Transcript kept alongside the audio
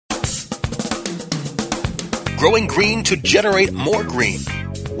growing green to generate more green.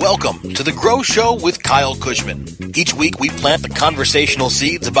 Welcome to The Grow Show with Kyle Cushman. Each week we plant the conversational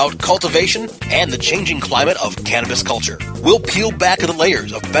seeds about cultivation and the changing climate of cannabis culture. We'll peel back the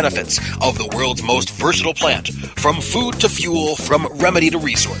layers of benefits of the world's most versatile plant, from food to fuel, from remedy to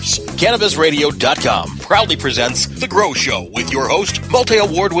resource. CannabisRadio.com proudly presents The Grow Show with your host,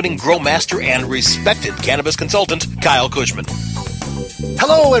 multi-award-winning grow master and respected cannabis consultant, Kyle Cushman.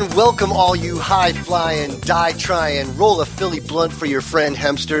 Hello and welcome all you high-flying, die-trying, roll a Philly blunt for your friend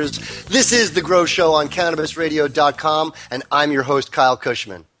hempsters. This is The Grow Show on CannabisRadio.com, and I'm your host, Kyle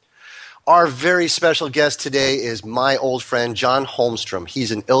Cushman. Our very special guest today is my old friend, John Holmstrom.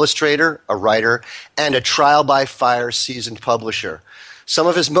 He's an illustrator, a writer, and a trial-by-fire seasoned publisher. Some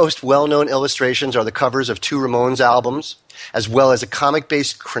of his most well-known illustrations are the covers of two Ramones albums, as well as a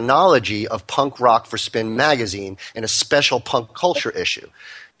comic-based chronology of punk rock for Spin magazine in a special punk culture issue.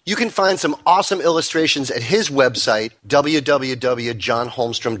 You can find some awesome illustrations at his website,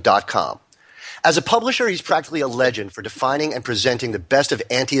 www.johnholmstrom.com. As a publisher, he's practically a legend for defining and presenting the best of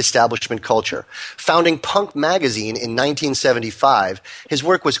anti-establishment culture. Founding Punk magazine in 1975, his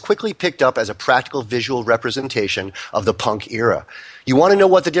work was quickly picked up as a practical visual representation of the punk era. You want to know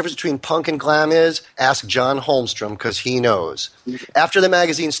what the difference between punk and glam is? Ask John Holmstrom, because he knows. After the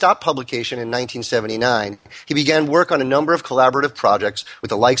magazine stopped publication in 1979, he began work on a number of collaborative projects with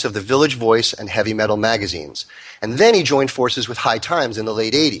the likes of the Village Voice and heavy metal magazines. And then he joined forces with High Times in the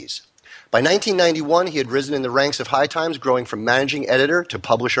late 80s. By 1991, he had risen in the ranks of High Times, growing from managing editor to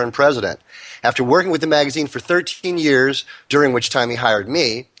publisher and president. After working with the magazine for 13 years, during which time he hired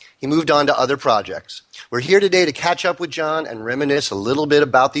me, he moved on to other projects. We're here today to catch up with John and reminisce a little bit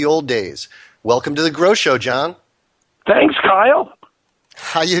about the old days. Welcome to The Grow Show, John. Thanks, Kyle.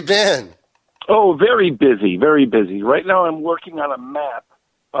 How you been? Oh, very busy, very busy. Right now I'm working on a map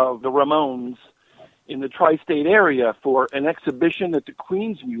of the Ramones in the tri-state area for an exhibition at the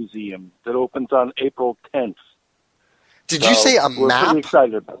Queens Museum that opens on April 10th. Did you say a map? We're pretty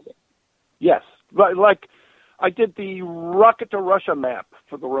excited about it. Yes. Like I did the Rocket to Russia map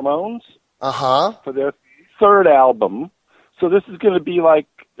for the Ramones for their third album. So this is going to be like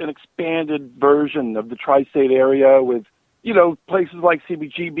an expanded version of the tri-state area with, you know, places like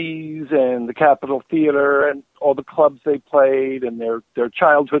CBGB's and the Capitol Theater and all the clubs they played and their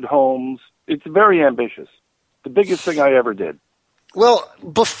childhood homes. It's very ambitious. The biggest thing I ever did. Well,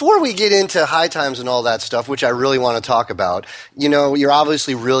 before we get into High Times and all that stuff, which I really want to talk about, you know, you're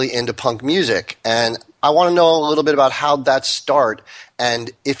obviously really into punk music, and I want to know a little bit about how that started and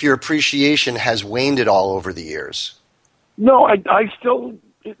if your appreciation has waned at all over the years. No, I still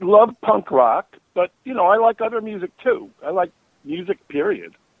love punk rock, but, you know, I like other music too. I like music,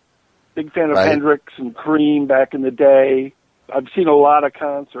 period. Big fan of Hendrix and Cream back in the day. I've seen a lot of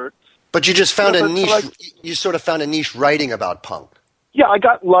concerts. But you just found a niche, you sort of found a niche writing about punk. Yeah, I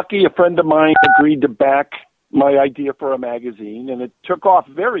got lucky. A friend of mine agreed to back my idea for a magazine, and it took off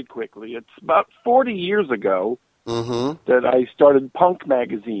very quickly. It's about 40 years ago that I started Punk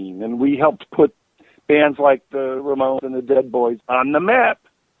magazine, and we helped put bands like the Ramones and the Dead Boys on the map.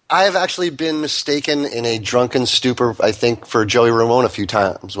 I have actually been mistaken in a drunken stupor, I think, for Joey Ramone a few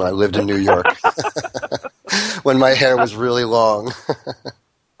times when I lived in New York, when my hair was really long.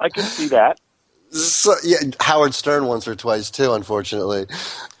 I can see that. So, yeah, Howard Stern once or twice too, unfortunately.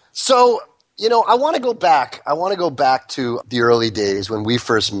 So, you know, I want to go back. I want to go back to the early days when we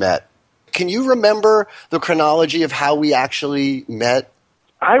first met. Can you remember the chronology of how we actually met?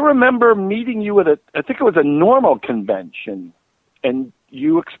 I remember meeting you at I think it was a normal convention, and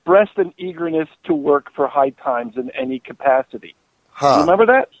you expressed an eagerness to work for High Times in any capacity. Do you remember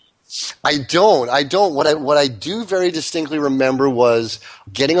that? I don't. What I do very distinctly remember was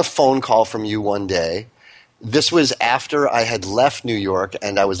getting a phone call from you one day. This was after I had left New York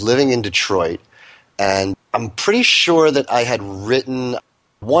and I was living in Detroit. And I'm pretty sure that I had written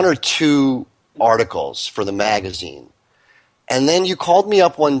one or two articles for the magazine. And then you called me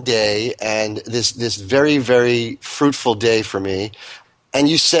up one day, and this very, very fruitful day for me, and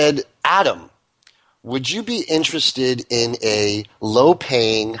you said, Adam, would you be interested in a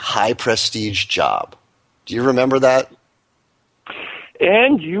low-paying, high-prestige job? Do you remember that?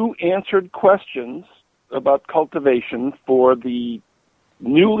 And you answered questions about cultivation for the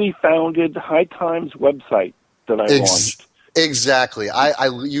newly founded High Times website that I launched. Exactly.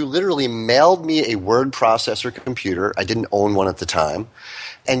 You literally mailed me a word processor computer. I didn't own one at the time.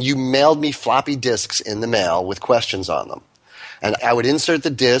 And you mailed me floppy disks in the mail with questions on them. And I would insert the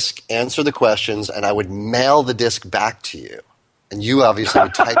disk, answer the questions, and I would mail the disk back to you. And you obviously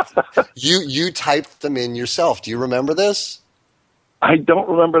would type you typed them in yourself. Do you remember this? I don't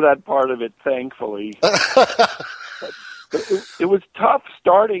remember that part of it, thankfully. It was tough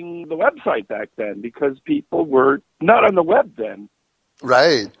starting the website back then because people were not on the web then.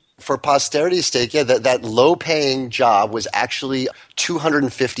 Right. For posterity's sake, yeah, that low-paying job was actually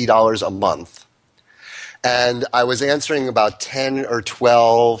 $250 a month. And I was answering about 10 or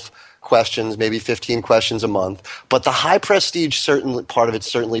 12 questions, maybe 15 questions a month. But the high prestige part of it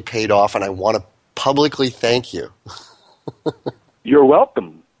certainly paid off, and I want to publicly thank you. You're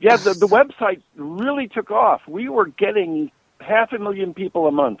welcome. Yeah, the website really took off. We were getting 500,000 people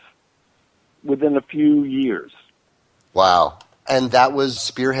a month within a few years. Wow. And that was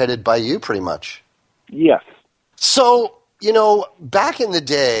spearheaded by you pretty much. Yes. So, back in the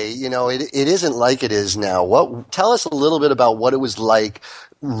day, it isn't like it is now. Tell us a little bit about what it was like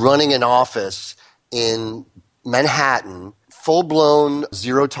running an office in Manhattan, full-blown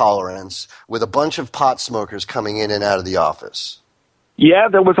zero tolerance, with a bunch of pot smokers coming in and out of the office. Yeah,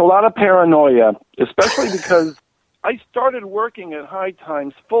 there was a lot of paranoia, especially because I started working at High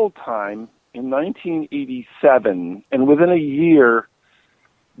Times full-time in 1987, and within a year,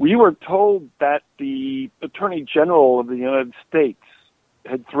 we were told that the Attorney General of the United States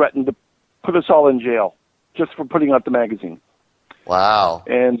had threatened to put us all in jail just for putting out the magazine. Wow.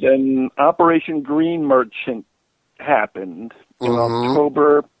 And then Operation Green Merchant happened in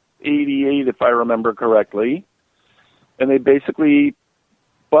October 88, if I remember correctly, and they basically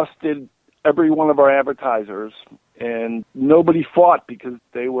busted every one of our advertisers, and nobody fought because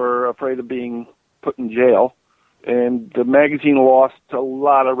they were afraid of being put in jail. And the magazine lost a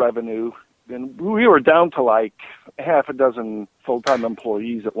lot of revenue. And we were down to like half a dozen full-time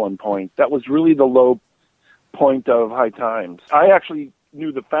employees at one point. That was really the low point of High Times. I actually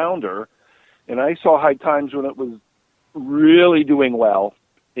knew the founder, and I saw High Times when it was really doing well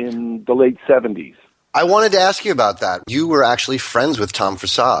in the late 70s. I wanted to ask you about that. You were actually friends with Tom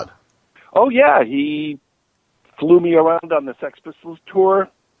Fassad. Oh, yeah. He flew me around on the Sex Pistols tour,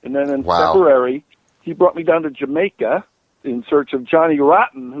 and then in February, he brought me down to Jamaica in search of Johnny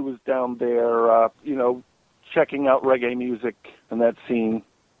Rotten, who was down there, checking out reggae music and that scene.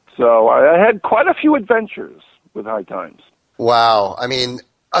 So I had quite a few adventures with High Times. Wow. I mean,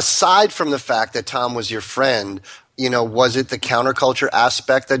 aside from the fact that Tom was your friend, was it the counterculture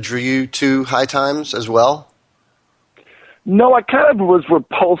aspect that drew you to High Times as well? No, I kind of was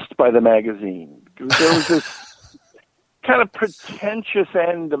repulsed by the magazine. There was this kind of pretentious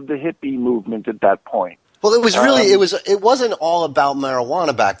end of the hippie movement at that point. Well, it was really it wasn't all about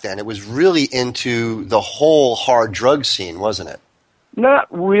marijuana back then. It was really into the whole hard drug scene, wasn't it? Not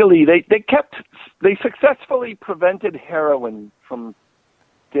really. They successfully prevented heroin from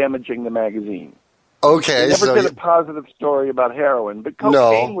damaging the magazine. Okay, they never did a positive story about heroin, but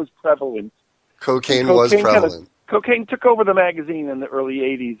cocaine was prevalent. Cocaine was prevalent. Cocaine took over the magazine in the early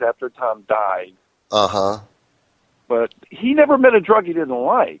 80s after Tom died. Uh-huh. But he never met a drug he didn't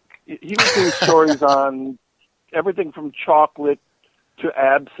like. He would do stories on everything from chocolate to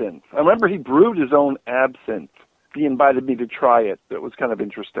absinthe. I remember he brewed his own absinthe. He invited me to try it. It was kind of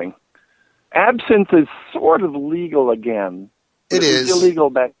interesting. Absinthe is sort of legal again. It is. It was illegal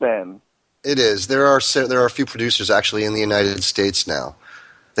back then. It is. There are a few producers actually in the United States now.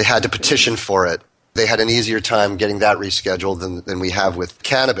 They had to petition for it. They had an easier time getting that rescheduled than we have with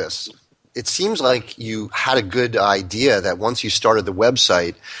cannabis. It seems like you had a good idea that once you started the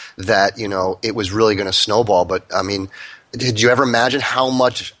website that, it was really going to snowball. But, I mean, did you ever imagine how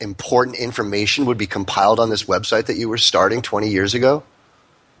much important information would be compiled on this website that you were starting 20 years ago?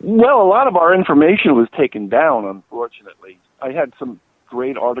 Well, a lot of our information was taken down, unfortunately. I had some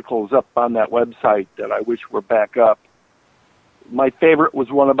great articles up on that website that I wish were back up. My favorite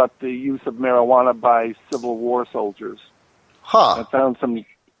was one about the use of marijuana by Civil War soldiers. Huh. I found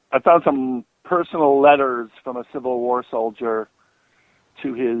some personal letters from a Civil War soldier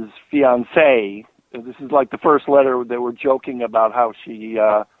to his fiancée. This is like the first letter. They were joking about how she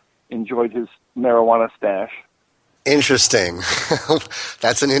enjoyed his marijuana stash. Interesting.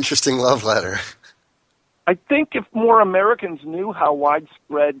 That's an interesting love letter. I think if more Americans knew how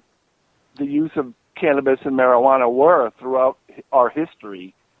widespread the use of cannabis and marijuana were throughout our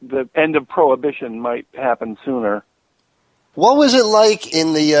history, the end of Prohibition might happen sooner. What was it like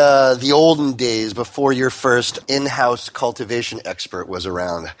in the olden days before your first in-house cultivation expert was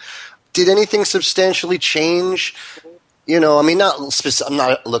around? Did anything substantially change? I'm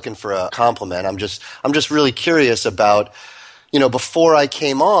not looking for a compliment. I'm just really curious about, before I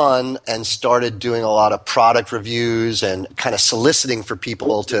came on and started doing a lot of product reviews and kind of soliciting for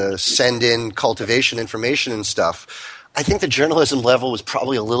people to send in cultivation information and stuff. I think the journalism level was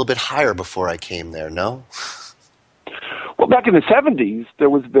probably a little bit higher before I came there, no? Well, back in the 70s, there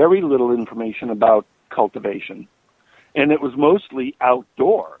was very little information about cultivation, and it was mostly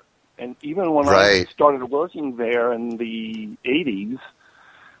outdoor. And even when I started working there in the 80s,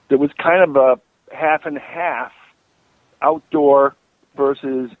 there was kind of a half and half, outdoor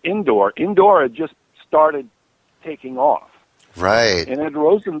versus indoor. Indoor had just started taking off. Right. And Ed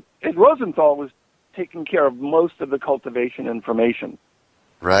Rosenthal was taking care of most of the cultivation information.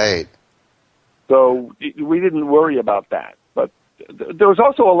 Right. So we didn't worry about that. But there was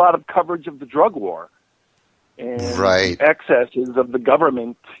also a lot of coverage of the drug war and the excesses of the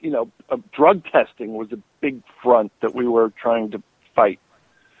government. You know, drug testing was a big front that we were trying to fight.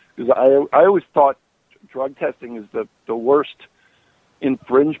 Because I always thought drug testing is the worst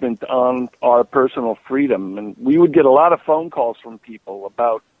infringement on our personal freedom. And we would get a lot of phone calls from people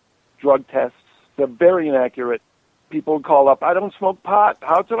about drug tests. They're very inaccurate. People would call up, I don't smoke pot.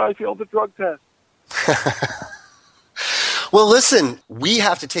 How did I fail the drug test? Well, listen, we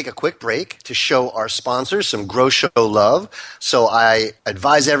have to take a quick break to show our sponsors some Grow Show love. So I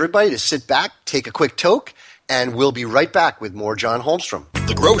advise everybody to sit back, take a quick toke, and we'll be right back with more John Holmstrom.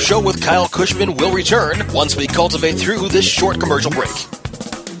 The Grow Show with Kyle Cushman will return once we cultivate through this short commercial break.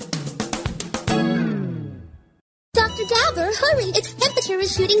 Dr. Dabber, hurry! Its temperature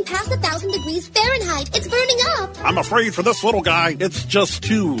is shooting past 1,000 degrees Fahrenheit. It's burning up. I'm afraid for this little guy, it's just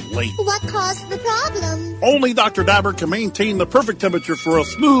too late. What caused the problem? Only Dr. Dabber can maintain the perfect temperature for a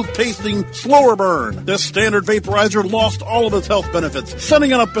smooth-tasting, slower burn. This standard vaporizer lost all of its health benefits,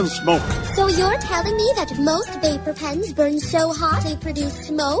 sending it up in smoke. So you're telling me that most vapor pens burn so hot they produce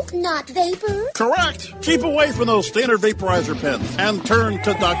smoke, not vapor? Correct. Keep away from those standard vaporizer pens and turn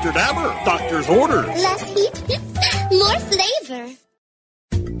to Dr. Dabber. Doctor's orders. Less heat, more flavor.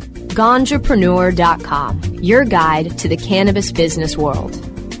 Ganjapreneur.com, your guide to the cannabis business world.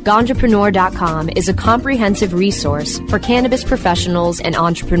 Ganjapreneur.com is a comprehensive resource for cannabis professionals and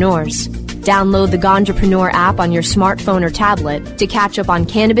entrepreneurs. Download the Ganjapreneur app on your smartphone or tablet to catch up on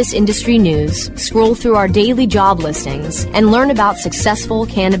cannabis industry news, scroll through our daily job listings, and learn about successful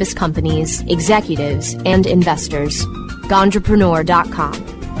cannabis companies, executives, and investors. Ganjapreneur.com,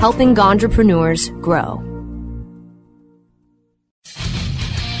 helping Ganjapreneurs grow.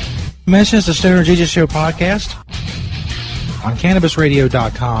 Mentions the Stoner Jesus Show podcast on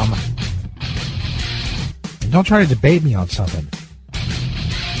CannabisRadio.com. And don't try to debate me on something.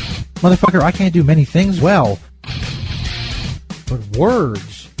 Motherfucker, I can't do many things well, but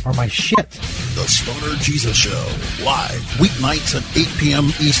words are my shit. The Stoner Jesus Show, live, weeknights at 8 p.m.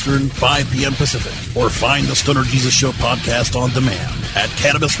 Eastern, 5 p.m. Pacific. Or find the Stoner Jesus Show podcast on demand at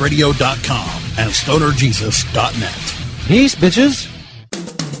CannabisRadio.com and StonerJesus.net. Peace, bitches.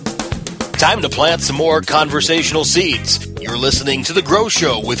 Time to plant some more conversational seeds. You're listening to The Grow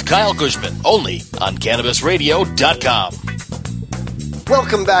Show with Kyle Cushman, only on CannabisRadio.com.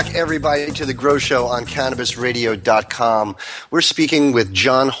 Welcome back, everybody, to The Grow Show on CannabisRadio.com. We're speaking with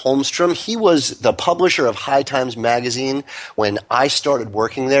John Holmstrom. He was the publisher of High Times magazine when I started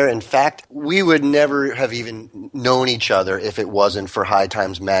working there. In fact, we would never have even known each other if it wasn't for High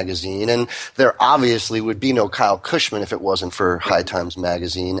Times magazine. And there obviously would be no Kyle Cushman if it wasn't for High Times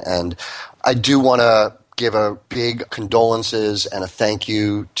magazine. And I do want to give a big condolences and a thank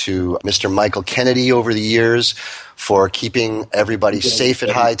you to Mr. Michael Kennedy over the years for keeping everybody safe at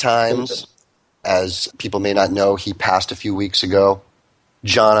High Times. As people may not know, he passed a few weeks ago.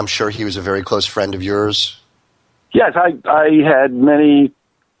 John, I'm sure he was a very close friend of yours. Yes, I had many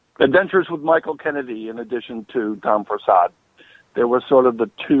adventures with Michael Kennedy in addition to Tom Prasad. They were sort of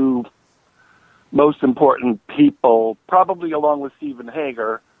the two most important people, probably along with Stephen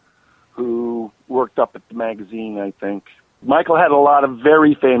Hager, who worked up at the magazine, I think. Michael had a lot of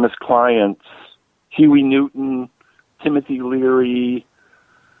very famous clients. Huey Newton, Timothy Leary.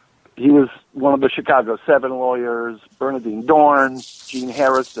 He was one of the Chicago 7 lawyers, Bernadine Dorn, Gene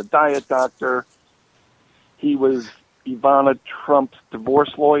Harris, the diet doctor. He was Ivana Trump's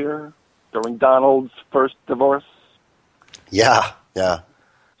divorce lawyer during Donald's first divorce. Yeah.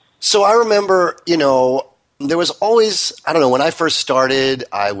 So I remember, there was always, when I first started,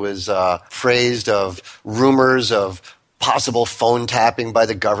 I was praised of rumors of possible phone tapping by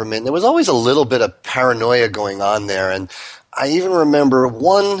the government. There was always a little bit of paranoia going on there. And I even remember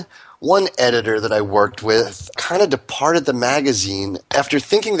one editor that I worked with kind of departed the magazine after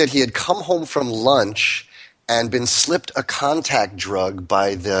thinking that he had come home from lunch and been slipped a contact drug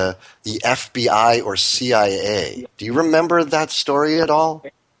by the FBI or CIA. Do you remember that story at all?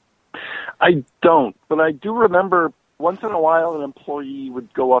 I don't, but I do remember once in a while an employee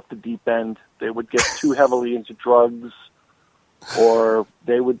would go off the deep end. They would get too heavily into drugs, or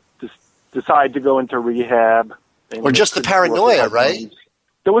they would decide to go into rehab. Or just the paranoia, right?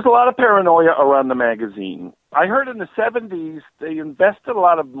 There was a lot of paranoia around the magazine. I heard in the 70s they invested a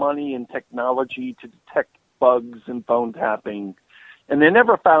lot of money in technology to detect bugs and phone tapping, and they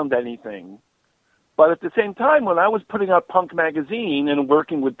never found anything. But at the same time, when I was putting out Punk Magazine and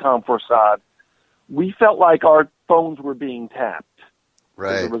working with Tom Forsad, we felt like our phones were being tapped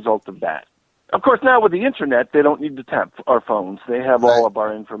as a result of that. Of course, now with the Internet, they don't need to tap our phones. They have all of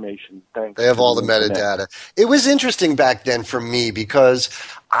our information. They have all the metadata. It was interesting back then for me because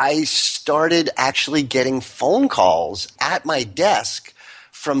I started actually getting phone calls at my desk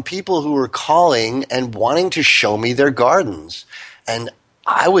from people who were calling and wanting to show me their gardens. And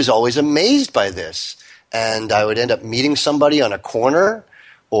I was always amazed by this. And I would end up meeting somebody on a corner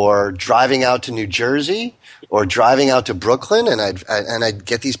or driving out to New Jersey or driving out to Brooklyn, and I'd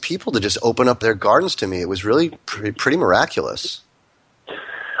get these people to just open up their gardens to me. It was really pretty miraculous.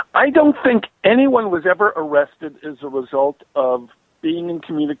 I don't think anyone was ever arrested as a get of being in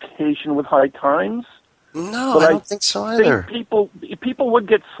communication with High Times. No, I don't think so either. People would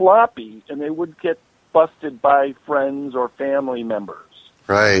get sloppy, and they would get busted by friends or family members.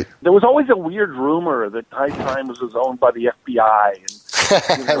 Right. There was always a weird rumor that High Times was owned by the FBI.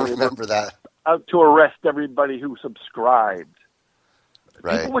 And, I remember that. Out to arrest everybody who subscribed.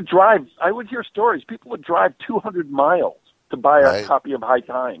 Right. People would drive, I would hear stories, people would drive 200 miles to buy a copy of High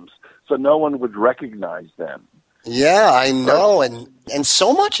Times so no one would recognize them. Yeah, I know. And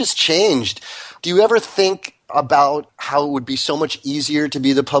so much has changed. Do you ever think about how it would be so much easier to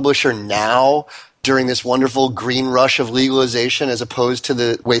be the publisher now during this wonderful green rush of legalization as opposed to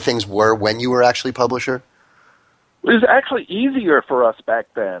the way things were when you were actually publisher? It was actually easier for us back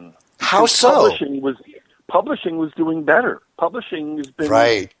then. How so? Publishing was doing better. Publishing has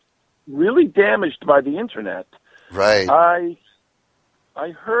been really damaged by the Internet. Right. I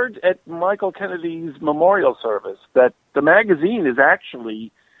heard at Michael Kennedy's memorial service that the magazine is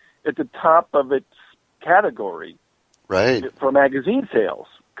actually at the top of its category for magazine sales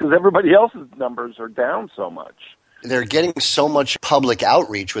because everybody else's numbers are down so much. They're getting so much public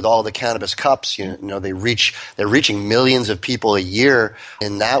outreach with all the cannabis cups. You know, they're reaching millions of people a year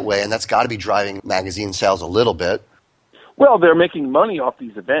in that way, and that's got to be driving magazine sales a little bit. Well, they're making money off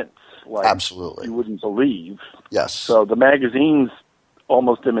these events, like absolutely you wouldn't believe. Yes. So the magazine's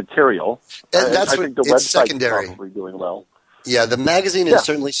almost immaterial. And I think the website's secondary. Probably doing well. Yeah, the magazine is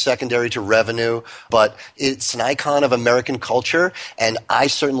certainly secondary to revenue, but it's an icon of American culture, and I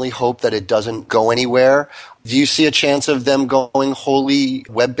certainly hope that it doesn't go anywhere. Do you see a chance of them going wholly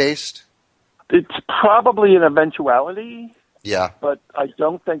web-based? It's probably an eventuality. Yeah. But I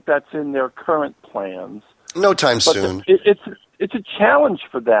don't think that's in their current plans. No time soon. It's a challenge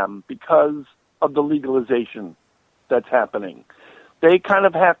for them because of the legalization that's happening. They kind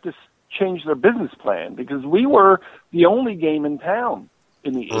of have to change their business plan because we were the only game in town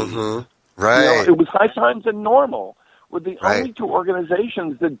in the 80s. Mm-hmm. Right. You know, it was High Times and Normal were the only two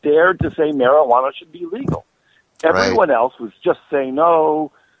organizations that dared to say marijuana should be legal. Everyone else was just saying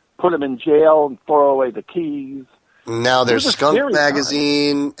no, put them in jail and throw away the keys. Now there's Skunk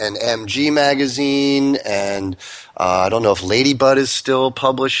Magazine and MG Magazine, and I don't know if Ladybud is still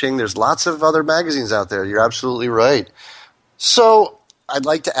publishing. There's lots of other magazines out there. You're absolutely right. So I'd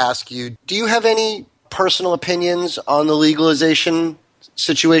like to ask you, do you have any personal opinions on the legalization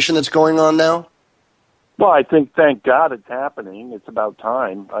situation that's going on now? Well, I think, thank God it's happening. It's about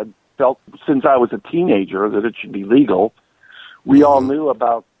time. I felt since I was a teenager that it should be legal. We all knew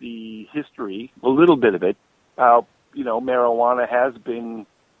about the history, a little bit of it, how, you know, marijuana has been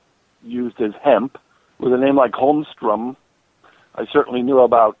used as hemp. With a name like Holmstrom, I certainly knew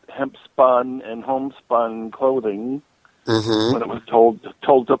about hemp spun and homespun clothing when it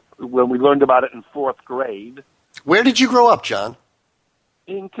was when we learned about it in 4th grade. Where did you grow up, John?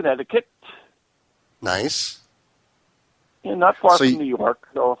 In Connecticut. Nice. Yeah, not far from New York.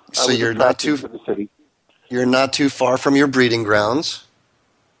 So you're not too to the city. You're not too far from your breeding grounds.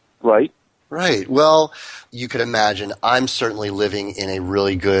 Right. Right. Well, you could imagine I'm certainly living in a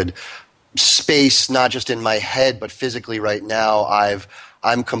really good space, not just in my head, but physically right now.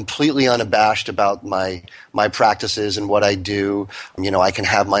 I'm completely unabashed about my practices and what I do. You know, I can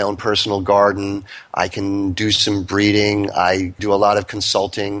have my own personal garden. I can do some breeding. I do a lot of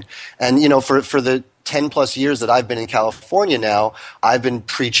consulting. And, you know, for the 10 plus years that I've been in California now, I've been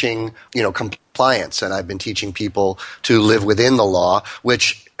preaching, you know, complete compliance, and I've been teaching people to live within the law,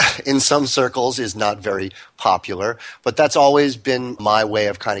 which in some circles is not very popular, but that's always been my way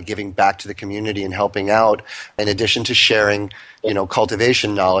of kind of giving back to the community and helping out, in addition to sharing,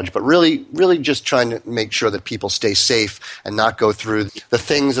 cultivation knowledge, but really just trying to make sure that people stay safe and not go through the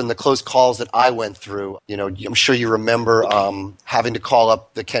things and the close calls that I went through. I'm sure you remember having to call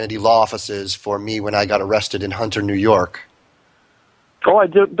up the Kennedy law offices for me when I got arrested in Hunter, New York. Oh, I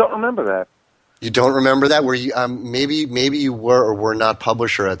don't remember that. You don't remember that? Were you maybe you were or were not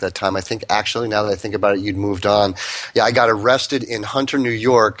publisher at that time? I think actually, now that I think about it, you'd moved on. Yeah, I got arrested in Hunter, New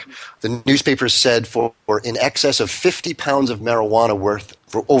York. The newspapers said for in excess of 50 pounds of marijuana worth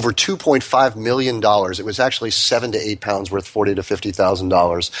for over $2.5 million. It was actually 7 to 8 pounds worth $40,000 to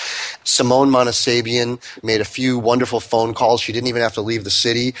 $50,000. Simone Monasabian made a few wonderful phone calls. She didn't even have to leave the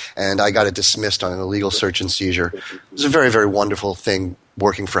city, and I got it dismissed on an illegal search and seizure. It was a very, very wonderful thing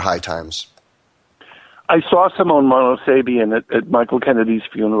working for High Times. I saw Simone Monasabian at Michael Kennedy's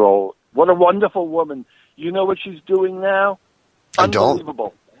funeral. What a wonderful woman. You know what she's doing now? I don't.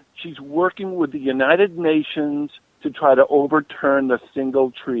 Unbelievable. She's working with the United Nations to try to overturn the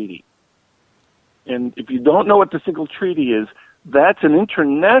single treaty. And if you don't know what the single treaty is, that's an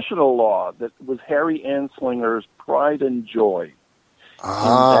international law that was Harry Anslinger's pride and joy.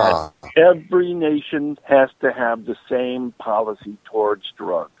 That every nation has to have the same policy towards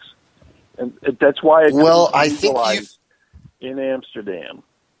drugs. And that's why it's legalized in Amsterdam.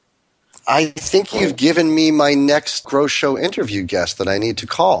 I think you've given me my next Grow Show interview guest that I need to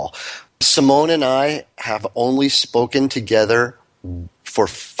call. Simone and I have only spoken together for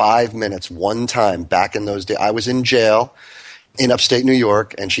 5 minutes one time back in those days. I was in jail in upstate New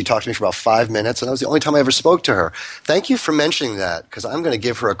York, and she talked to me for about 5 minutes, and that was the only time I ever spoke to her. Thank you for mentioning that, because I'm going to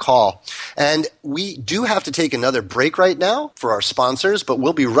give her a call. And we do have to take another break right now for our sponsors, but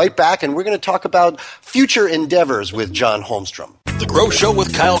we'll be right back, and we're going to talk about future endeavors with John Holmstrom. The Grow Show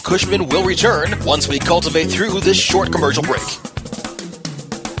with Kyle Cushman will return once we cultivate through this short commercial break.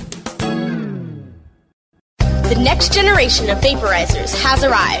 The next generation of vaporizers has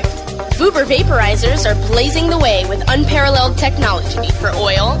arrived. Vuber vaporizers are blazing the way with unparalleled technology for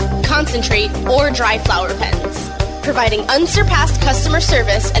oil, concentrate, or dry flower pens. Providing unsurpassed customer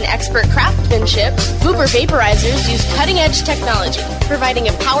service and expert craftsmanship, Vuber vaporizers use cutting-edge technology, providing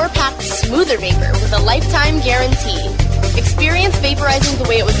a power-packed, smoother vapor with a lifetime guarantee. Experience vaporizing the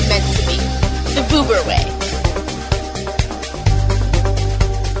way it was meant to be. The Vuber way.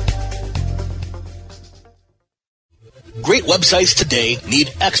 Great websites today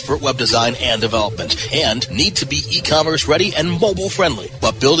need expert web design and development and need to be e-commerce ready and mobile friendly.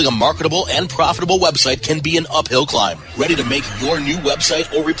 But building a marketable and profitable website can be an uphill climb. Ready to make your new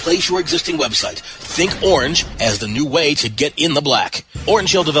website or replace your existing website? Think Orange as the new way to get in the black.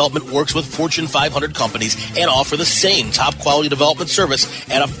 Orange Hill Development works with Fortune 500 companies and offer the same top quality development service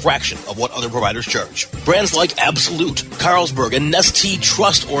at a fraction of what other providers charge. Brands like Absolute, Carlsberg, and Nestea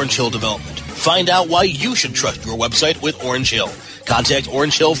trust Orange Hill Development. Find out why you should trust your website with Orange Hill. Contact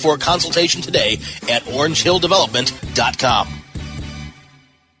Orange Hill for a consultation today at orangehilldevelopment.com.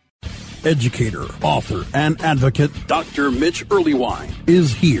 Educator, author, and advocate Dr. Mitch Earlywine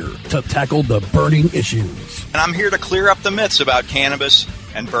is here to tackle the burning issues. And I'm here to clear up the myths about cannabis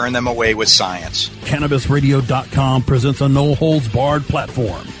and burn them away with science. CannabisRadio.com presents a no-holds-barred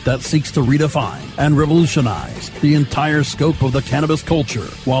platform that seeks to redefine and revolutionize the entire scope of the cannabis culture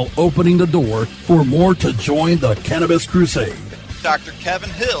while opening the door for more to join the cannabis crusade. Dr.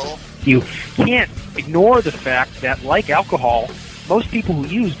 Kevin Hill. You can't ignore the fact that, like alcohol, most people who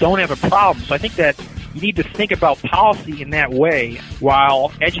use don't have a problem. So I think that you need to think about policy in that way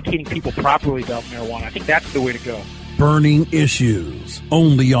while educating people properly about marijuana. I think that's the way to go. Burning Issues,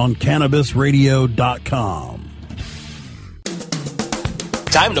 only on CannabisRadio.com.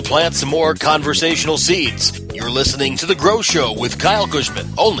 Time to plant some more conversational seeds. You're listening to The Grow Show with Kyle Cushman,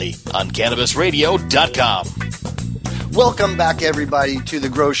 only on CannabisRadio.com. Welcome back, everybody, to The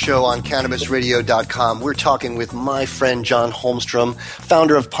Grow Show on CannabisRadio.com. We're talking with my friend John Holmstrom,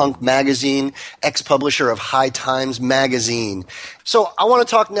 founder of Punk Magazine, ex-publisher of High Times Magazine. So I want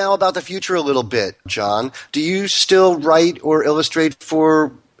to talk now about the future a little bit, John. Do you still write or illustrate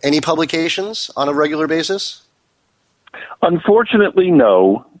for any publications on a regular basis? Unfortunately,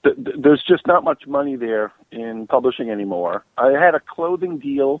 no. There's just not much money there in publishing anymore. I had a clothing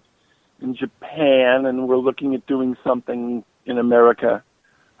deal in Japan, and we're looking at doing something in America.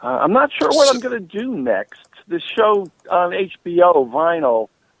 I'm not sure what I'm going to do next. This show on HBO, Vinyl,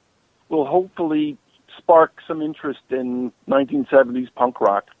 will hopefully spark some interest in 1970s punk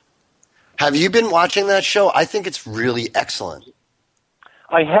rock. Have you been watching that show? I think it's really excellent.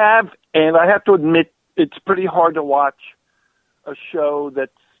 I have, And I have to admit, it's pretty hard to watch a show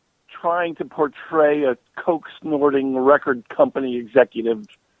that's trying to portray a coke-snorting record company executive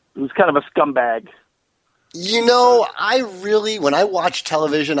who's kind of a scumbag. You know, when I watch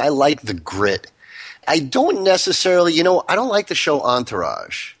television, I like the grit. I don't necessarily, I don't like the show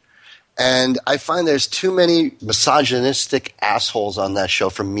Entourage. And I find there's too many misogynistic assholes on that show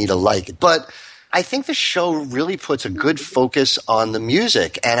for me to like it. But I think the show really puts a good focus on the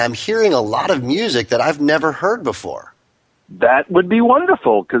music. And I'm hearing a lot of music that I've never heard before. That would be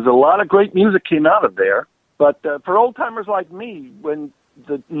wonderful, because a lot of great music came out of there. But for old-timers like me, when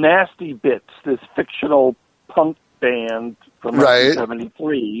the Nasty Bits, this fictional punk band from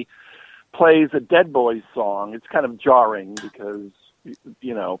 1973, plays a Dead Boys song, it's kind of jarring because,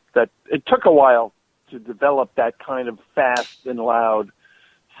 that it took a while to develop that kind of fast and loud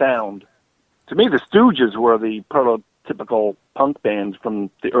sound. To me, the Stooges were the prototypical punk band from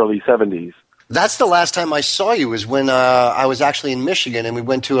the early 70s. That's the last time I saw you, was when I was actually in Michigan and we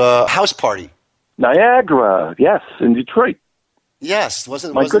went to a house party. Niagara, yes, in Detroit. Yes, that was the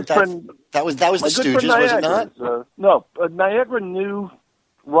Stooges, was it not? No, Niagara knew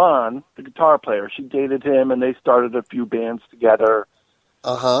Ron, the guitar player. She dated him, and they started a few bands together.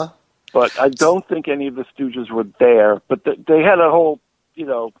 Uh-huh. But I don't think any of the Stooges were there. But they had a whole,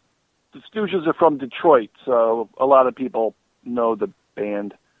 the Stooges are from Detroit, so a lot of people know the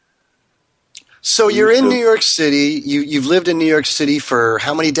band. So you're in New York City. You've lived in New York City for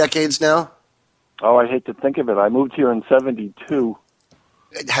how many decades now? Oh, I hate to think of it. I moved here in 1972.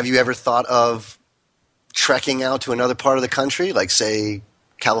 Have you ever thought of trekking out to another part of the country, like, say,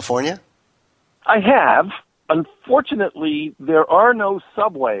 California? I have. Unfortunately, there are no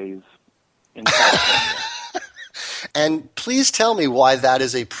subways in California. And please tell me why that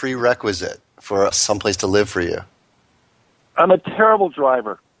is a prerequisite for someplace to live for you. I'm a terrible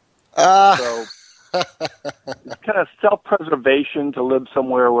driver. So it's kind of self-preservation to live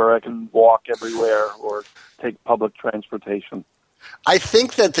somewhere where I can walk everywhere or take public transportation. I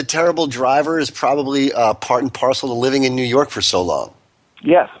think that the terrible driver is probably part and parcel to living in New York for so long.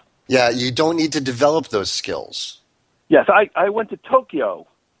 Yes. Yeah, you don't need to develop those skills. Yes, I went to Tokyo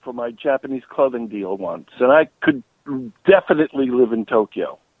for my Japanese clothing deal once, and I could definitely live in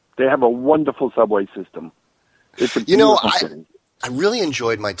Tokyo. They have a wonderful subway system. It's a beautiful city. I really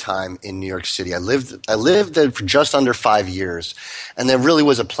enjoyed my time in New York City. I lived there for just under 5 years, and there really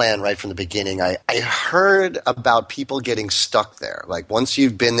was a plan right from the beginning. I heard about people getting stuck there. Like, once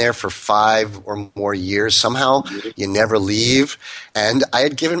you've been there for 5 or more years, somehow you never leave. And I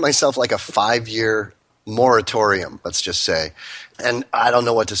had given myself like a 5-year moratorium, let's just say. And I don't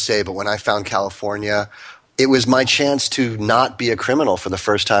know what to say, but when I found California, it was my chance to not be a criminal for the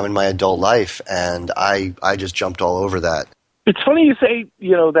first time in my adult life, and I just jumped all over that. It's funny you say,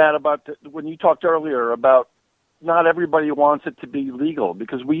 that about when you talked earlier about not everybody wants it to be legal,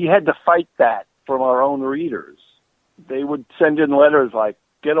 because we had to fight that from our own readers. They would send in letters like,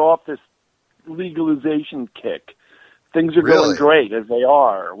 get off this legalization kick. Things are going great as they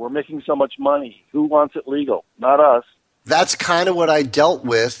are. We're making so much money. Who wants it legal? Not us. That's kind of what I dealt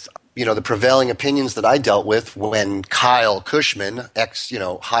with. The prevailing opinions that I dealt with when Kyle Cushman,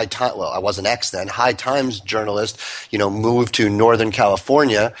 High Times, well, I wasn't ex then, High Times journalist, moved to Northern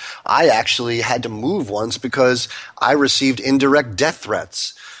California. I actually had to move once because I received indirect death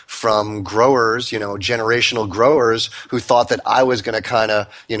threats from growers, generational growers who thought that I was going to kind of,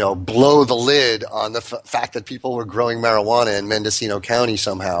 blow the lid on the fact that people were growing marijuana in Mendocino County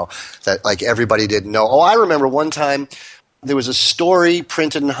somehow, that like everybody didn't know. Oh, I remember one time there was a story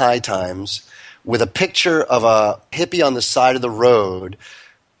printed in High Times with a picture of a hippie on the side of the road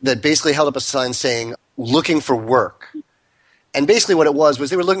that basically held up a sign saying, looking for work. And basically what it was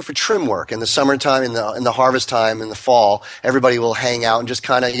they were looking for trim work in the summertime, in the harvest time, in the fall. Everybody will hang out and just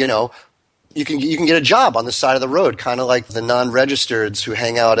kind of, you can get a job on the side of the road, kind of like the non-registereds who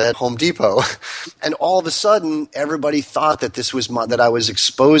hang out at Home Depot. And all of a sudden, everybody thought that this was that I was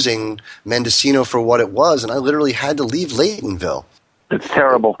exposing Mendocino for what it was, and I literally had to leave Laytonville. It's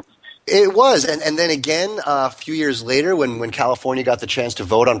terrible. It was. And then again, a few years later, when California got the chance to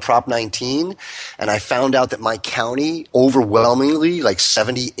vote on Prop 19, and I found out that my county overwhelmingly, like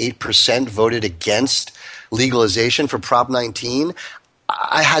 78%, voted against legalization for Prop 19,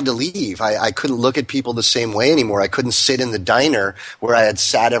 I had to leave. I couldn't look at people the same way anymore. I couldn't sit in the diner where I had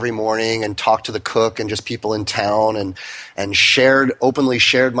sat every morning and talked to the cook and just people in town and openly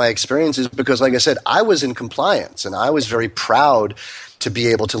shared my experiences because, like I said, I was in compliance and I was very proud to be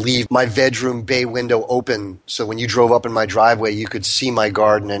able to leave my bedroom bay window open so when you drove up in my driveway you could see my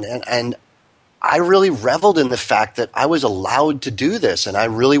garden. And I really reveled in the fact that I was allowed to do this, and I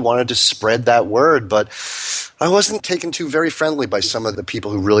really wanted to spread that word, but I wasn't taken to very friendly by some of the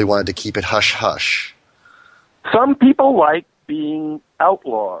people who really wanted to keep it hush-hush. Some people like being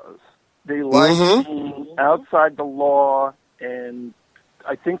outlaws. They like being outside the law, and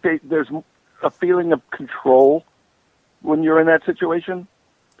I think there's a feeling of control when you're in that situation,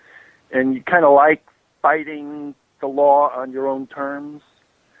 and you kind of like fighting the law on your own terms.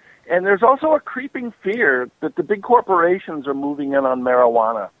 And there's also a creeping fear that the big corporations are moving in on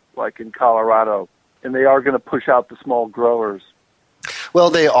marijuana, like in Colorado, and they are going to push out the small growers. Well,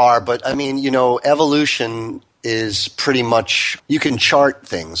 they are, but I mean, evolution is pretty much, you can chart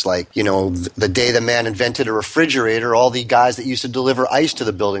things like, the day the man invented a refrigerator, all the guys that used to deliver ice to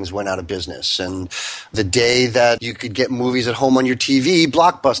the buildings went out of business. And the day that you could get movies at home on your TV,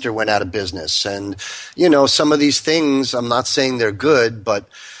 Blockbuster went out of business. And, some of these things, I'm not saying they're good, but,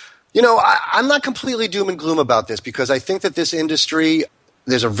 I'm not completely doom and gloom about this, because I think that this industry,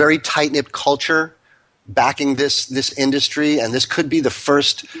 there's a very tight-knit culture backing this industry, and this could be the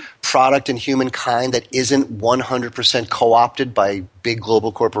first product in humankind that isn't 100% co-opted by big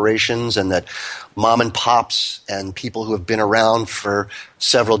global corporations, and that mom and pops and people who have been around for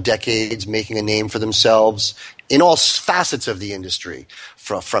several decades making a name for themselves in all facets of the industry,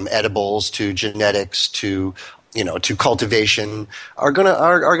 from edibles to genetics to cultivation, are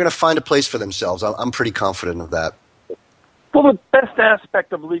gonna find a place for themselves. I'm pretty confident of that. Well, the best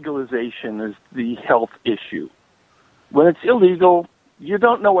aspect of legalization is the health issue. When it's illegal, you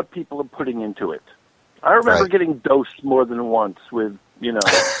don't know what people are putting into it. I remember getting dosed more than once with,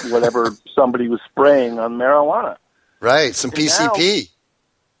 whatever somebody was spraying on marijuana. Right, some PCP.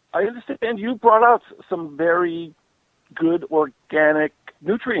 Now, I understand you brought out some very good organic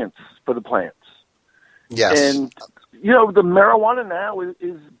nutrients for the plants. Yes. And, the marijuana now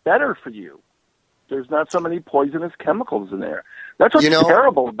is better for you. There's not so many poisonous chemicals in there. That's what's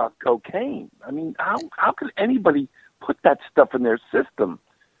terrible about cocaine. I mean, how could anybody put that stuff in their system?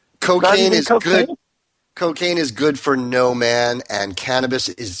 Cocaine is good. Cocaine is good for no man, and cannabis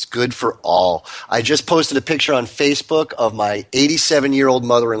is good for all. I just posted a picture on Facebook of my 87-year-old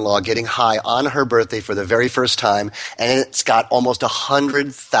mother-in-law getting high on her birthday for the very first time, and it's got almost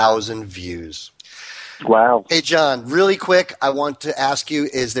 100,000 views. Wow. Hey, John, really quick, I want to ask you,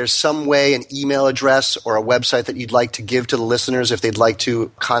 is there some way, an email address or a website that you'd like to give to the listeners if they'd like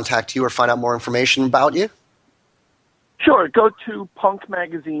to contact you or find out more information about you? Sure. Go to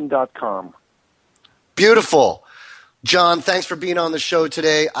punkmagazine.com. Beautiful. John, thanks for being on the show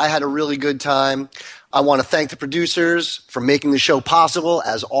today. I had a really good time. I want to thank the producers for making the show possible,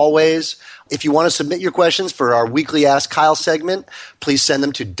 as always. If you want to submit your questions for our weekly Ask Kyle segment, please send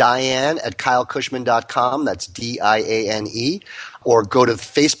them to Diane@KyleCushman.com. That's DIANE. Or go to the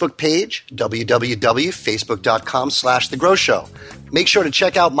Facebook page, www.facebook.com/The Grow Show. Make sure to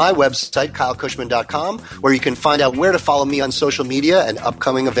check out my website, KyleCushman.com, where you can find out where to follow me on social media and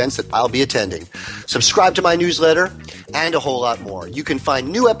upcoming events that I'll be attending. Subscribe to my newsletter and a whole lot more. You can find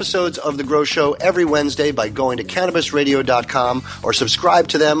new episodes of The Grow Show every Wednesday by going to CannabisRadio.com or subscribe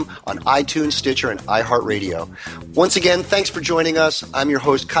to them on iTunes, Stitcher, and iHeartRadio. Once again, thanks for joining us. I'm your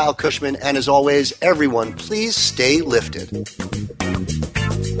host, Kyle Cushman, and as always, everyone, please stay lifted.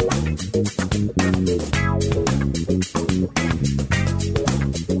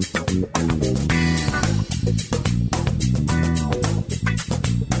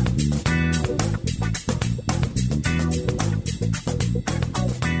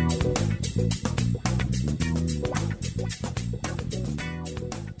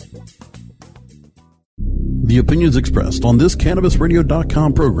 The opinions expressed on this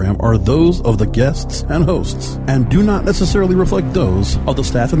CannabisRadio.com program are those of the guests and hosts and do not necessarily reflect those of the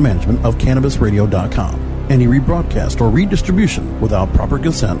staff and management of CannabisRadio.com. Any rebroadcast or redistribution without proper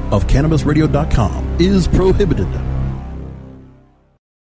consent of CannabisRadio.com is prohibited.